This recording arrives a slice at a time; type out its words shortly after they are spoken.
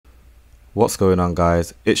What's going on,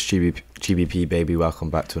 guys? It's GBP baby. Welcome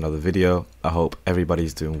back to another video. I hope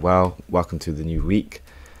everybody's doing well. Welcome to the new week.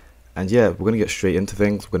 And yeah, we're going to get straight into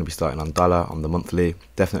things. We're going to be starting on dollar on the monthly.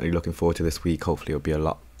 Definitely looking forward to this week. Hopefully it'll be a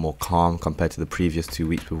lot more calm compared to the previous 2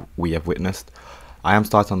 weeks we have witnessed. I am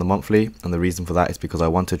starting on the monthly, and the reason for that is because I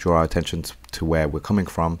want to draw our attention to where we're coming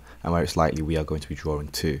from and where it's likely we are going to be drawing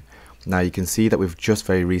to. Now you can see that we've just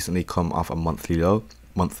very recently come off a monthly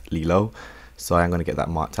low. So I'm going to get that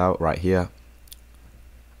marked out right here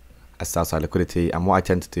as sell side liquidity, and what I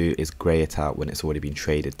tend to do is grey it out when it's already been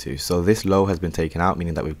traded to. So this low has been taken out,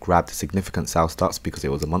 meaning that we've grabbed significant sell stops because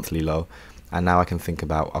it was a monthly low, and now I can think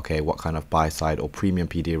about, okay, what kind of buy side or premium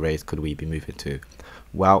PD arrays could we be moving to?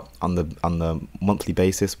 Well, on the monthly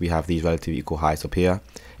basis, we have these relatively equal highs up here.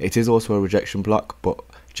 It is also a rejection block, but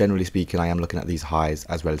generally speaking, I am looking at these highs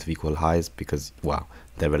as relatively equal highs because, well,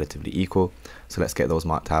 they're relatively equal. So let's get those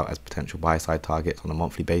marked out as potential buy side targets on a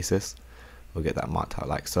monthly basis. We'll get that marked out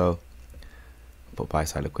like so. Put buy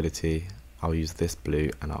side liquidity. I'll use this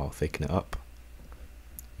blue and I'll thicken it up.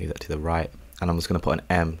 Move that to the right. And I'm just going to put an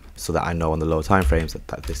M so that I know on the low time frames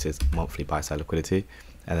that this is monthly buy side liquidity.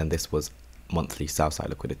 And then this was monthly sell side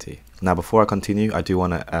liquidity. Now, before I continue, I do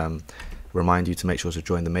want to remind you to make sure to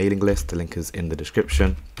join the mailing list. The link is in the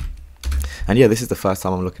description. And yeah, this is the first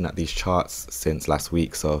time I'm looking at these charts since last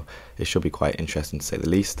week, so it should be quite interesting to say the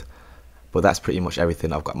least. But that's pretty much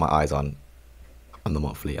everything I've got my eyes on the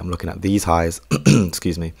monthly. I'm looking at these highs,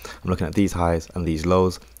 excuse me, I'm looking at these highs and these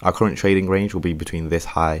lows. Our current trading range will be between this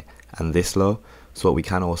high and this low. So what we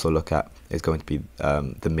can also look at is going to be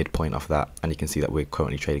the midpoint of that, and you can see that we're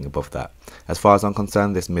currently trading above that. As far as I'm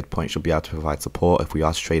concerned, this midpoint should be able to provide support if we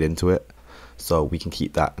are to trade into it. So we can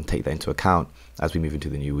keep that and take that into account as we move into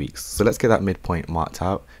the new weeks. So let's get that midpoint marked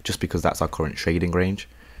out, just because that's our current trading range,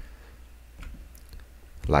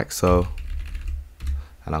 like so.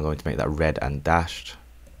 And I'm going to make that red and dashed,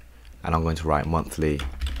 and I'm going to write monthly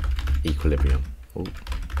equilibrium. Ooh.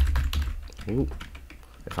 Ooh.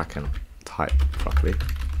 If I can type properly.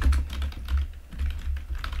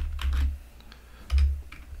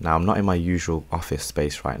 Now I'm not in my usual office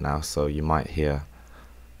space right now, so you might hear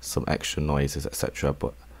some extra noises, etc.,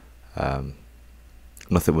 but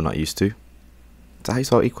nothing we're not used to. Is that how you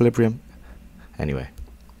spell equilibrium? Anyway,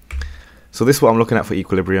 so this is what I'm looking at for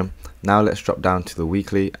equilibrium. Now let's drop down to the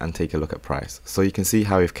weekly and take a look at price. So you can see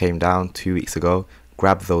how we've came down 2 weeks ago,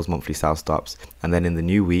 grabbed those monthly sell stops, and then in the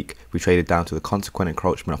new week we traded down to the consequent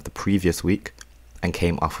encroachment of the previous week and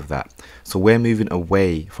came off of that. So we're moving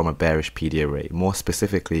away from a bearish PD array. More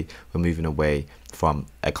specifically, we're moving away from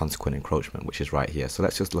a consequent encroachment, which is right here. So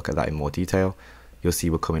let's just look at that in more detail. You'll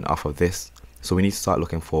see we're coming off of this. So we need to start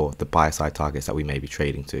looking for the buy side targets that we may be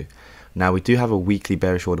trading to. Now we do have a weekly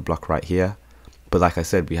bearish order block right here, but like I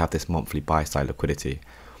said, we have this monthly buy side liquidity.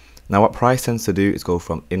 Now what price tends to do is go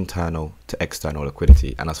from internal to external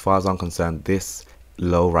liquidity. And as far as I'm concerned, this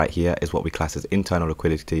low right here is what we class as internal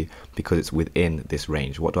liquidity because it's within this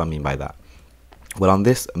range. What do I mean by that? Well, on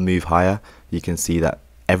this move higher, you can see that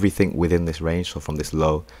everything within this range, so from this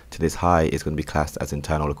low to this high, is going to be classed as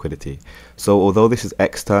internal liquidity. So although this is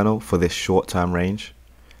external for this short-term range,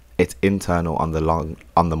 it's internal on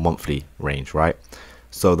the monthly range, right?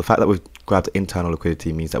 So the fact that we've grabbed internal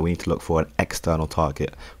liquidity means that we need to look for an external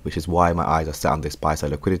target, which is why my eyes are set on this buy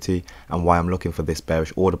side liquidity and why I'm looking for this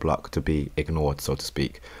bearish order block to be ignored, so to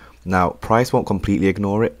speak. Now, price won't completely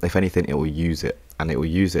ignore it. If anything, it will use it, and it will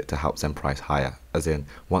use it to help send price higher. As in,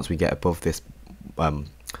 once we get above this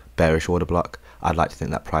bearish order block, I'd like to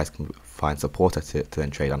think that price can find support at it to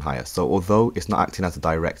then trade on higher. So although it's not acting as a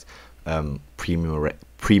direct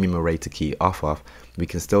premium array to key off of, we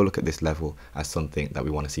can still look at this level as something that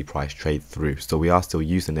we want to see price trade through. So we are still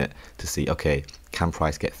using it to see, okay, can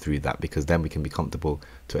price get through that? Because then we can be comfortable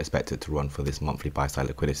to expect it to run for this monthly buy side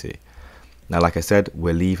liquidity. Now, like I said,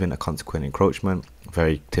 we're leaving a consequent encroachment,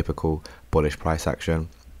 very typical bullish price action,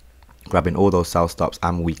 grabbing all those sell stops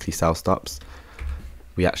and weekly sell stops.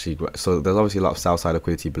 So there's obviously a lot of sell side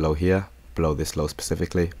liquidity below here, below this low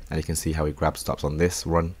specifically, and you can see how we grab stops on this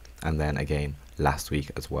run, and then again last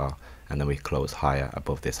week as well, and then we close higher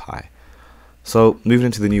above this high. So moving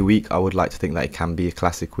into the new week, I would like to think that it can be a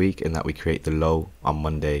classic week in that we create the low on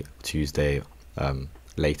Monday, Tuesday,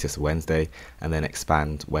 latest Wednesday, and then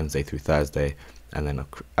expand Wednesday through Thursday, and then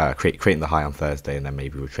creating the high on Thursday, and then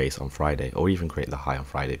maybe retrace on Friday, or even create the high on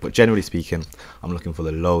Friday. But generally speaking, I'm looking for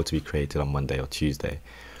the low to be created on Monday or Tuesday.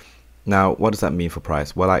 Now, what does that mean for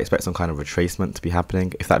price? Well, I expect some kind of retracement to be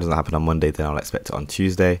happening. If that doesn't happen on Monday, then I'll expect it on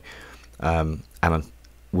Tuesday. And I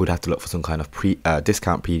would have to look for some kind of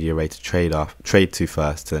discount PD array to trade to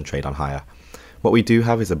first, to then trade on higher. What we do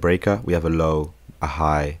have is a breaker. We have a low, a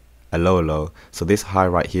high, a lower low. So this high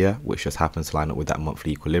right here, which just happens to line up with that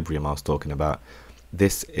monthly equilibrium I was talking about,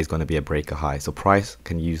 this is going to be a breaker high. So price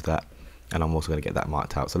can use that, and I'm also going to get that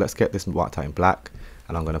marked out. So let's get this marked out in black,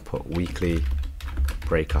 and I'm going to put weekly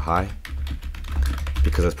breaker high,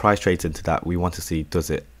 because as price trades into that, we want to see, does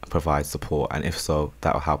it provide support, and if so,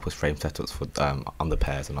 that will help us frame setups for on the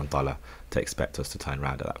pairs and on dollar to expect us to turn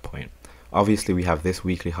around at that point. Obviously we have this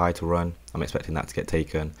weekly high to run. I'm expecting that to get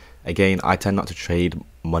taken. Again, I tend not to trade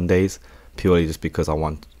Mondays purely just because I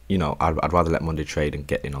want, you know, I'd rather let Monday trade and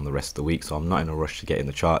get in on the rest of the week. So I'm not in a rush to get in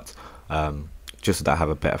the charts, just so that I have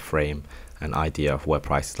a better frame and idea of where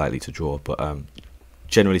price is likely to draw. But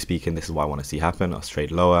generally speaking, this is what I want to see happen. I'll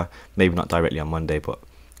trade lower, maybe not directly on Monday, but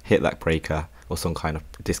hit that breaker or some kind of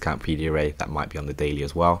discount PDRA that might be on the daily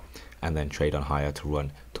as well, and then trade on higher to run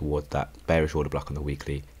towards that bearish order block on the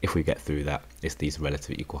weekly. If we get through that, it's these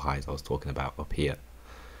relative equal highs I was talking about up here.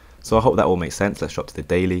 So I hope that all makes sense. Let's drop to the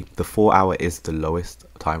daily. The 4 hour is the lowest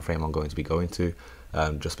time frame I'm going to be going to,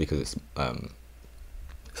 just because it's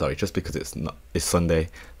it's Sunday,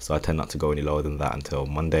 so I tend not to go any lower than that until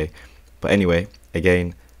Monday. But anyway,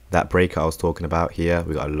 again, that breaker I was talking about here,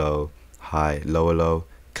 we got a low, high, lower low,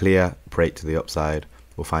 clear break to the upside.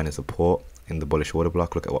 We'll find a support in the bullish order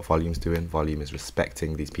block. Look at what volume's doing. Volume is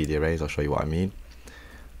respecting these PDRAs. I'll show you what I mean.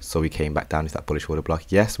 So we came back down into that bullish order block.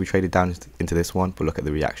 Yes, we traded down into this one, but look at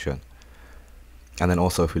the reaction. And then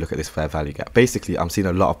also if we look at this fair value gap, basically I'm seeing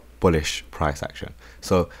a lot of bullish price action.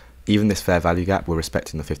 So even this fair value gap, we're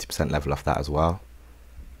respecting the 50% level off that as well.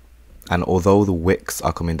 And although the wicks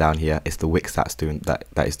are coming down here, it's the wicks that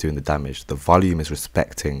is doing the damage. The volume is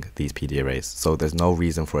respecting these PDRAs, so there's no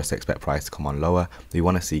reason for us to expect price to come on lower. We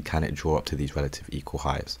want to see, can it draw up to these relative equal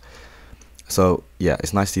highs? So yeah,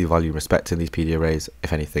 it's nice to see volume respecting these PDRAs.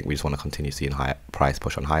 If anything, we just want to continue seeing higher price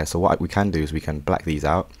push on higher. So what we can do is we can black these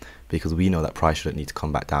out, because we know that price shouldn't need to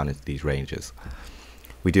come back down into these ranges.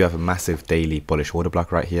 We do have a massive daily bullish order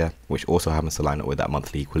block right here, which also happens to line up with that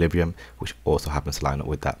monthly equilibrium, which also happens to line up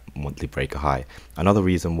with that monthly breaker high. Another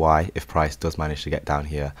reason why, if price does manage to get down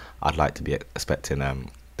here, I'd like to be expecting them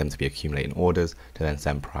to be accumulating orders to then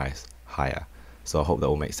send price higher. So I hope that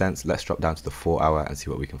all makes sense. Let's drop down to the 4 hour and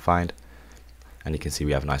see what we can find. And you can see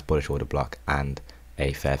we have a nice bullish order block and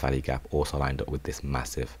a fair value gap also lined up with this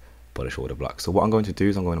massive bullish order block. So what I'm going to do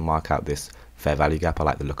is I'm going to mark out this fair value gap. I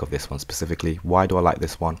like the look of this one specifically. Why do I like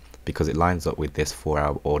this one? Because it lines up with this 4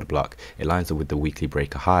 hour order block. It lines up with the weekly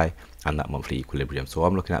breaker high and that monthly equilibrium. So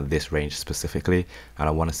I'm looking at this range specifically, and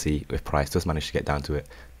I want to see if price does manage to get down to it,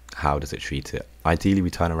 how does it treat it? Ideally we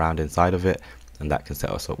turn around inside of it, and that can set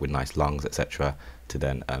us up with nice longs, etc., to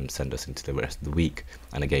then send us into the rest of the week,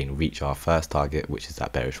 and again reach our first target, which is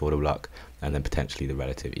that bearish order block, and then potentially the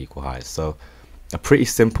relative equal highs. So a pretty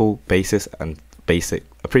simple basic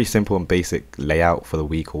layout for the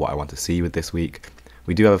week, or what I want to see with this week.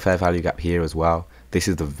 We do have a fair value gap here as well. This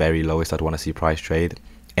is the very lowest I'd want to see price trade.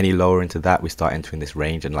 Any lower into that, we start entering this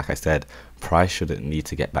range, and like I said, price shouldn't need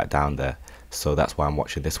to get back down there. So that's why I'm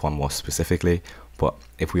watching this one more specifically. But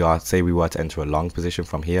if we were to enter a long position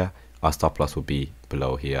from here, our stop loss would be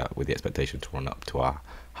below here with the expectation to run up to our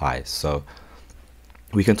highs. So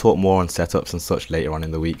we can talk more on setups and such later on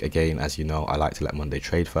in the week. Again, as you know, I like to let Monday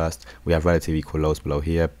trade first. We have relative equal lows below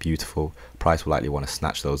here. Beautiful. Price will likely want to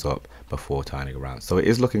snatch those up before turning around. So it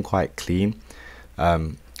is looking quite clean.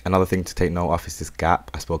 Another thing to take note of is this gap.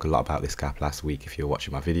 I spoke a lot about this gap last week if you're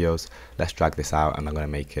watching my videos. Let's drag this out, and I'm going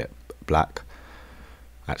to make it black.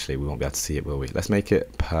 Actually, we won't be able to see it, will we? Let's make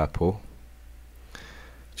it purple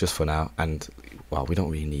just for now. And well, we don't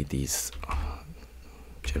really need these,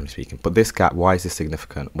 generally speaking. But this gap, why is this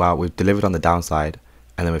significant? Well, we've delivered on the downside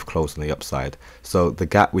and then we've closed on the upside. So the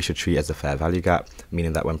gap we should treat as a fair value gap,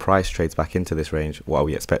 meaning that when price trades back into this range, what are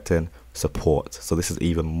we expecting? Support. So this is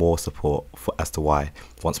even more support as to why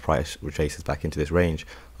once price retraces back into this range,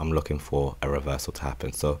 I'm looking for a reversal to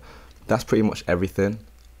happen. So that's pretty much everything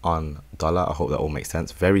on dollar. I hope that all makes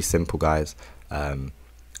sense. Very simple, guys. And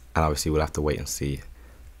obviously we'll have to wait and see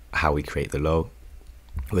how we create the low,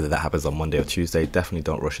 whether that happens on Monday or Tuesday. Definitely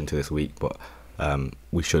don't rush into this week, but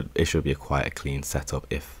it should be quite a clean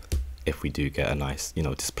setup if we do get a nice, you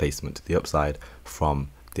know, displacement to the upside from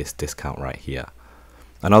this discount right here.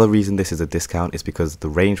 Another reason this is a discount is because the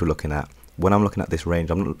range we're looking at, when I'm looking at this range,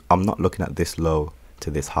 I'm not looking at this low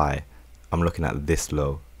to this high, I'm looking at this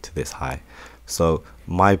low to this high. So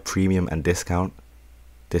my premium and discount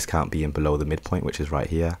being below the midpoint, which is right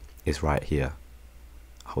here, is right here.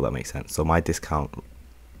 I hope that makes sense. So my discount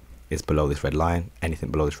is below this red line.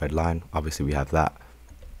 Anything below this red line, obviously we have that,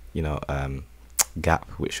 you know, gap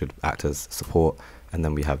which should act as support, and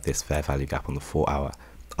then we have this fair value gap on the 4 hour.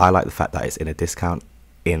 I like the fact that it's in a discount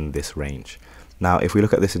in this range. Now if we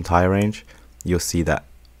look at this entire range, you'll see that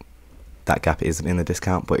that gap isn't in the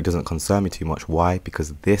discount, but it doesn't concern me too much. Why?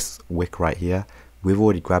 Because this wick right here, we've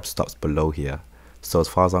already grabbed stops below here. So as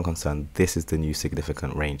far as I'm concerned, this is the new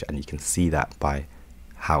significant range, and you can see that by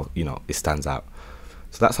how, you know, it stands out.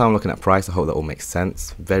 So that's how I'm looking at price. I hope that all makes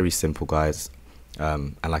sense. Very simple, guys.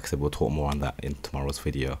 And like I said, we'll talk more on that in tomorrow's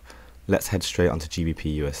video. Let's head straight onto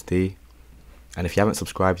GBP USD. And if you haven't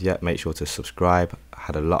subscribed yet, make sure to subscribe. I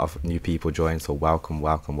had a lot of new people join, so welcome,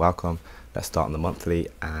 welcome, welcome. Let's start on the monthly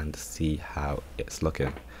and see how it's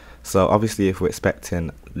looking. So obviously, if we're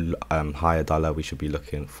expecting higher dollar, we should be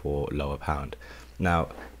looking for lower pound. Now,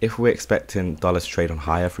 if we're expecting dollars to trade on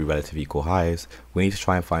higher through relative equal highs, we need to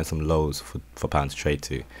try and find some lows for pound to trade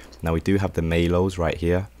to. Now, we do have the May lows right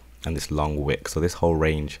here and this long wick. So this whole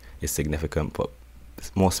range is significant, but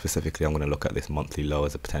more specifically, I'm going to look at this monthly low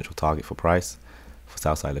as a potential target for price for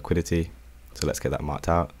sell side liquidity. So let's get that marked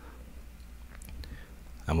out.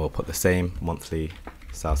 And we'll put the same monthly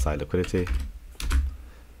sell side liquidity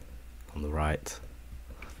on the right.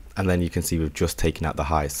 And then you can see we've just taken out the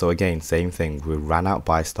highs. So again, same thing, we ran out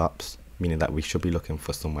buy stops, meaning that we should be looking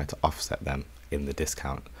for somewhere to offset them in the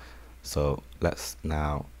discount. So let's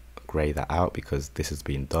now grey that out, because this has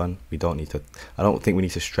been done. We don't need to, I don't think we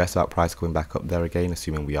need to stress out price going back up there again,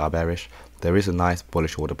 assuming we are bearish. There is a nice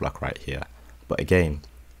bullish order block right here, but again,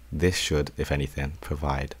 this should, if anything,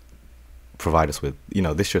 provide us with, you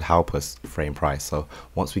know, this should help us frame price. So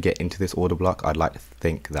once we get into this order block, I'd like to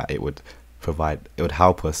think that it would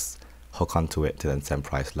help us hook onto it to then send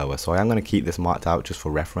price lower. So I am going to keep this marked out just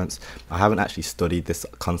for reference. I haven't actually studied this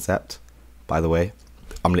concept, by the way.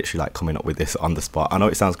 I'm literally like coming up with this on the spot. I know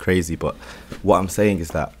it sounds crazy, but what I'm saying is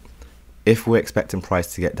that if we're expecting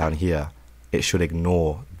price to get down here, it should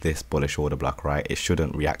ignore this bullish order block, right? It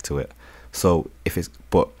shouldn't react to it. So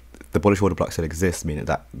but the bullish order block still exists, meaning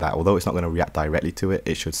that although it's not going to react directly to it,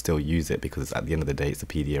 it should still use it, because at the end of the day, it's a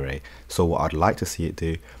PD array. So what I'd like to see it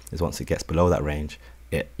do is once it gets below that range,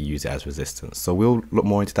 it use it as resistance. So we'll look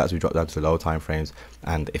more into that as we drop down to the lower time frames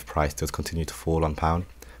and if price does continue to fall on pound.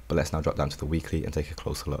 But let's now drop down to the weekly and take a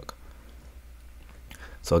closer look.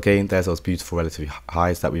 So again, there's those beautiful relative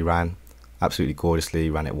highs that we ran absolutely gorgeously.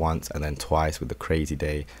 Ran it once and then twice with the crazy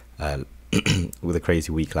day, with a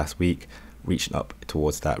crazy week last week, reaching up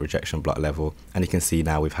towards that rejection block level. And you can see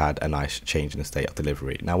now we've had a nice change in the state of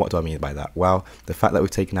delivery. Now, what do I mean by that? Well, the fact that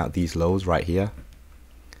we've taken out these lows right here,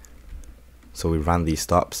 so we ran these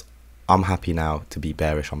stops, I'm happy now to be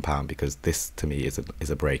bearish on pound, because this to me is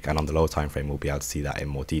a break, and on the lower time frame we'll be able to see that in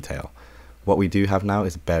more detail. What we do have now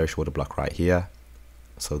is a bearish order block right here.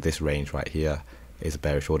 So this range right here is a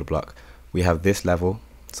bearish order block. We have this level,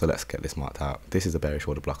 so let's get this marked out. This is a bearish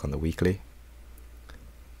order block on the weekly,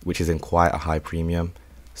 which is in quite a high premium.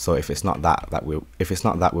 So if it's not that we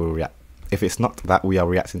are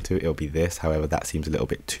reacting to, it'll be this. However, that seems a little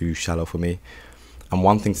bit too shallow for me. And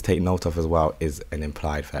one thing to take note of as well is an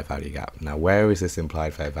implied fair value gap. Now, where is this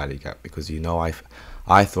implied fair value gap? Because you know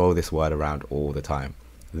I throw this word around all the time.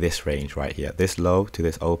 This range right here, this low to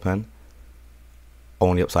this open,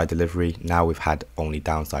 only upside delivery. Now we've had only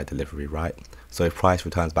downside delivery, right? So if price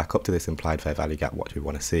returns back up to this implied fair value gap, what do we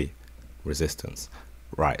want to see? Resistance.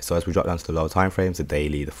 Right, so as we drop down to the lower time frames, the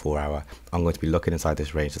daily, the 4 hour, I'm going to be looking inside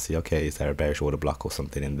this range to see, okay, is there a bearish order block or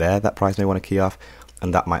something in there that price may want to key off?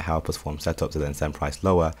 And that might help us form setup to then send price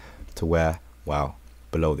lower to where, well,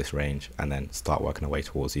 below this range, and then start working our way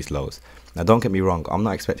towards these lows. Now, don't get me wrong, I'm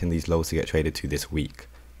not expecting these lows to get traded to this week.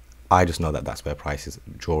 I just know that that's where price is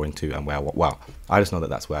drawing to, and I just know that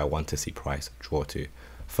that's where I want to see price draw to.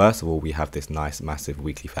 First of all, we have this nice, massive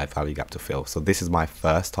weekly fair value gap to fill. So this is my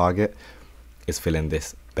first target, is filling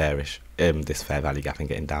this bearish, this fair value gap and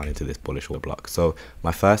getting down into this bullish order block. So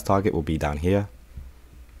my first target will be down here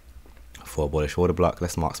for a bullish order block.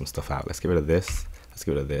 Let's mark some stuff out. Let's get rid of this. Let's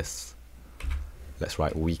get rid of this. Let's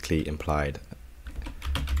write weekly implied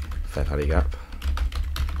fair value gap.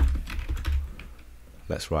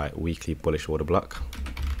 Let's write weekly bullish order block.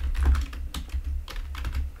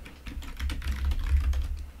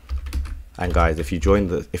 And guys, if you join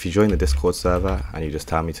the Discord server and you just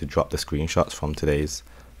tell me to drop the screenshots from today's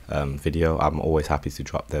video, I'm always happy to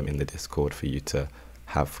drop them in the Discord for you to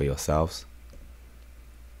have for yourselves.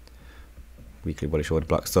 Weekly bullish order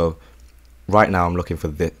block. So right now I'm looking for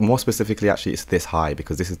this, more specifically actually it's this high,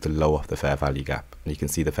 because this is the low of the fair value gap, and you can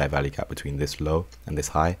see the fair value gap between this low and this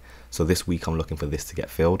high. So this week I'm looking for this to get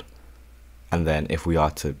filled, and then if we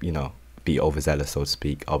are to, you know, be overzealous, so to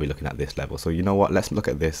speak, I'll be looking at this level. So you know what, let's look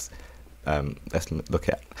at this. Let's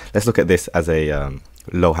look at this as a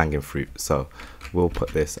low hanging fruit. So we'll put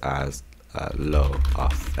this as low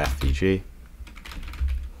of FVG.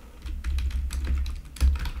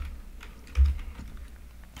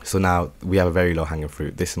 So now we have a very low hanging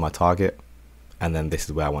fruit. This is my target, and then this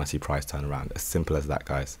is where I want to see price turn around. As simple as that,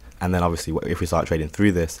 guys. And then obviously if we start trading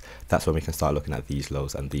through this, that's when we can start looking at these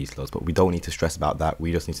lows and these lows. But we don't need to stress about that.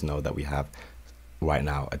 We just need to know that we have right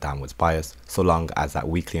now a downwards bias, so long as that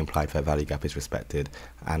weekly implied fair value gap is respected.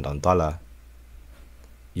 And on dollar,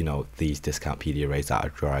 you know, these discount PD arrays that I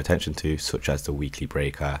draw our attention to, such as the weekly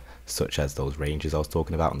breaker, such as those ranges I was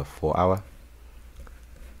talking about on the 4 hour,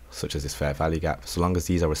 such as this fair value gap, so long as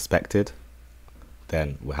these are respected,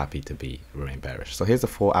 then we're happy to remain bearish. So here's the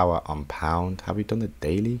 4 hour on pound. Have we done the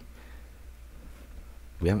daily?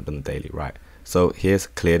 We haven't done the daily, right? So here's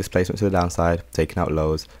clear displacement to the downside, taking out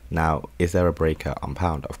lows. Now, is there a breaker on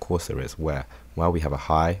pound? Of course there is. Where? Well, we have a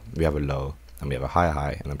high, we have a low, and we have a higher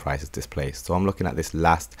high, and the price is displaced. So I'm looking at this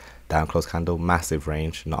last down close candle, massive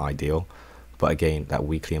range, not ideal. But again, that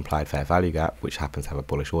weekly implied fair value gap, which happens to have a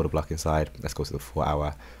bullish order block inside. Let's go to the 4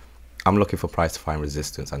 hour. I'm looking for price to find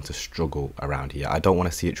resistance and to struggle around here. I don't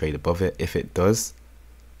want to see it trade above it. If it does,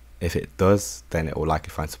 then it will likely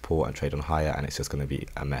find support and trade on higher, and it's just going to be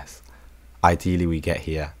a mess. Ideally, we get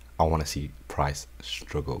here. I want to see price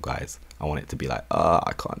struggle, guys. I want it to be like,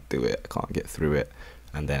 I can't do it. I can't get through it.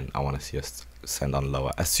 And then I want to see us send on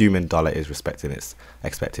lower, assuming dollar is respecting its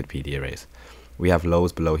expected PD arrays. We have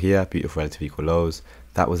lows below here, beautiful relative equal lows.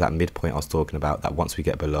 That was that midpoint I was talking about, that once we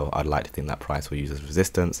get below, I'd like to think that price will use as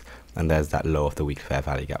resistance. And there's that low of the weekly fair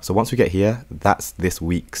value gap. So once we get here, that's this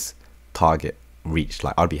week's target reached.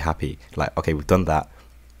 Like, I'd be happy. Like, okay, we've done that.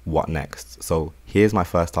 What next? So here's my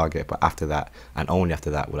first target, but after that, and only after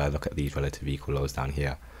that, will I look at these relative equal lows down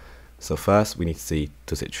here. So first, we need to see,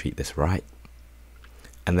 does it treat this right?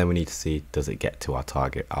 And then we need to see, does it get to our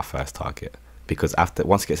target, our first target? Because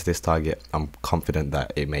once it gets to this target, I'm confident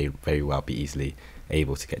that it may very well be easily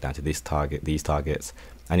able to get down to this target, these targets.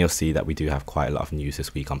 And you'll see that we do have quite a lot of news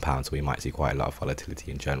this week on pound, so we might see quite a lot of volatility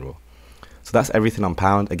in general. So that's everything on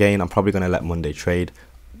pound. Again, I'm probably going to let Monday trade.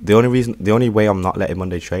 The only way I'm not letting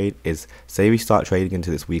Monday trade is, say we start trading into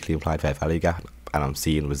this weekly implied fair value gap and I'm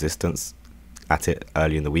seeing resistance at it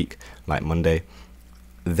early in the week, like Monday,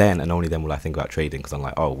 then and only then will I think about trading, because I'm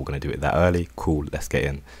like, oh, we're going to do it that early, cool, let's get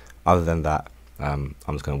in. Other than that, I'm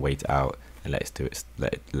just going to wait it out and let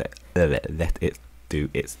it do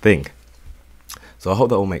its thing. So I hope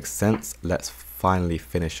that all makes sense. Let's finally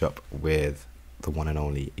finish up with the one and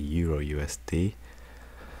only Euro USD.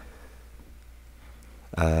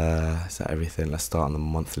 Is that everything? Let's start on the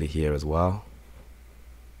monthly here as well.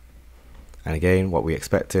 And again, what we're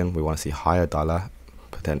expecting, we want to see higher dollar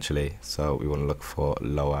potentially, so we want to look for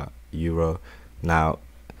lower euro. Now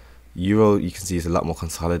euro, you can see, is a lot more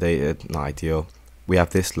consolidated, not ideal. We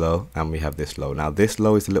have this low and we have this low. Now this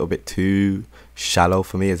low is a little bit too shallow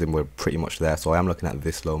for me, as in we're pretty much there, so I am looking at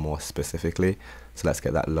this low more specifically. So let's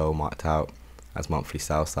get that low marked out as monthly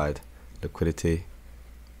sell side liquidity.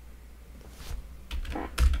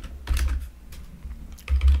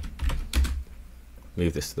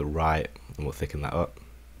 Move this to the right and we'll thicken that up,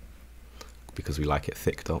 because we like it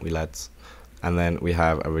thick, don't we, lads? And then we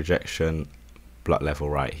have a rejection block level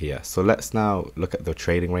right here. So let's now look at the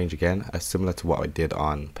trading range again, similar to what I did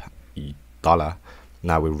on dollar.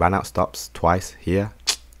 Now we ran out stops twice here,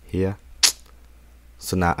 here.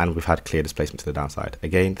 So now, and we've had clear displacement to the downside.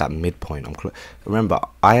 Again, that midpoint, remember,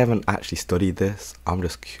 I haven't actually studied this. I'm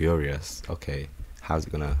just curious. Okay, how's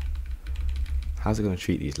it gonna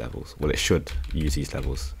treat these levels? Well, it should use these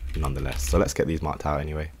levels nonetheless. So let's get these marked out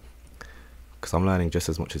anyway, because I'm learning just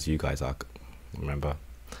as much as you guys are, remember.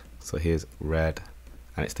 So here's red,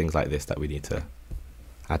 and it's things like this that we need to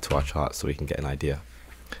add to our chart so we can get an idea.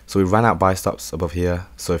 So we ran out buy stops above here,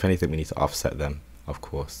 so if anything we need to offset them, of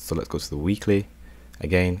course. So let's go to the weekly.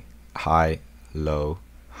 Again, high, low,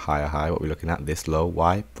 higher high. What we're looking at, this low,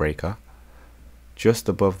 why? Breaker. Just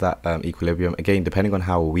above that equilibrium. Again, depending on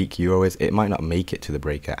how weak euro is, it might not make it to the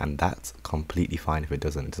breaker, and that's completely fine if it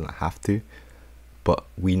doesn't. It doesn't have to. But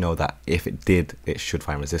we know that if it did, it should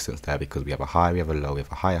find resistance there, because we have a high, we have a low, we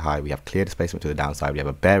have a higher high, we have clear displacement to the downside, we have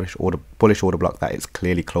a bullish order block that is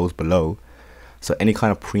clearly closed below. So any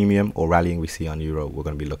kind of premium or rallying we see on euro, we're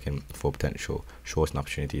going to be looking for potential shorting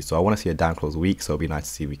opportunities. So I want to see a down close week, so it'll be nice to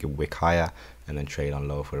see we can wick higher and then trade on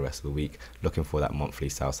low for the rest of the week, looking for that monthly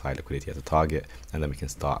sell side liquidity as a target, and then we can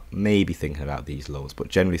start maybe thinking about these lows. But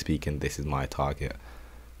generally speaking, this is my target.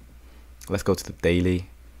 Let's go to the daily.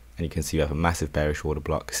 And you can see we have a massive bearish order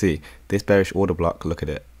block. See, this bearish order block, look at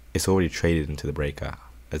it. It's already traded into the breaker,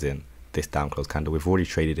 as in this down close candle. We've already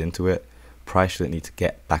traded into it. Price shouldn't need to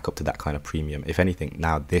get back up to that kind of premium. If anything,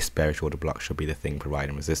 now this bearish order block should be the thing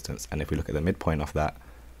providing resistance. And if we look at the midpoint of that,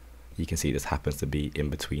 you can see this happens to be in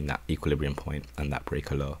between that equilibrium point and that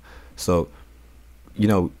breaker low. So you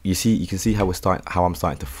know, you can see how I'm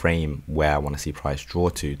starting to frame where I want to see price draw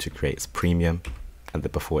to create its premium, and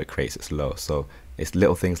before it creates its low. So it's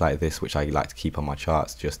little things like this which I like to keep on my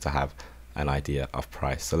charts just to have an idea of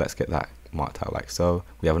price. So let's get that marked out like so.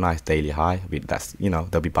 We have a nice daily high. That's, you know,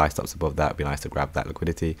 there'll be buy stops above that. It'd be nice to grab that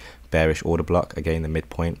liquidity. Bearish order block, again the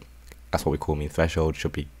midpoint, that's what we call mean threshold,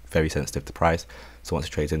 should be very sensitive to price. So once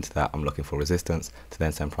it trades into that, I'm looking for resistance to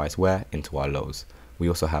then send price where? Into our lows. We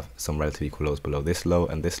also have some relatively equal lows below this low,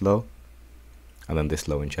 and then this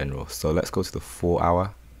low in general. So let's go to the 4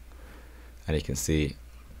 hour, and you can see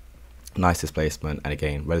nice displacement, and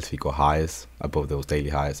again relatively equal highs above those daily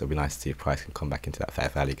highs. It'll be nice to see if price can come back into that fair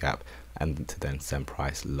value gap and to then send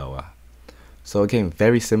price lower. So again,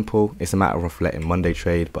 very simple. It's a matter of letting Monday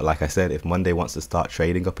trade, but like I said, if Monday wants to start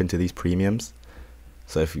trading up into these premiums,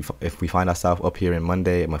 so if we find ourselves up here in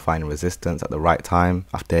Monday and we're finding resistance at the right time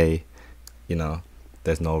after, you know,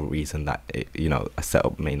 there's no reason that you know, a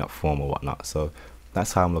setup may not form or whatnot. So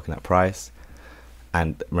that's how I'm looking at price.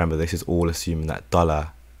 And remember, this is all assuming that dollar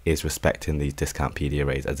is respecting these discount PD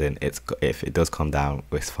arrays, as in if it does come down,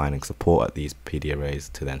 we're finding support at these PD arrays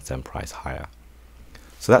to then send price higher.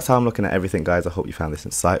 So that's how I'm looking at everything, guys. I hope you found this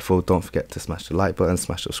insightful. Don't forget to smash the like button,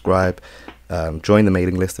 smash subscribe, join the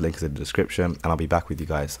mailing list. The link is in the description, and I'll be back with you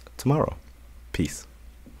guys tomorrow. Peace.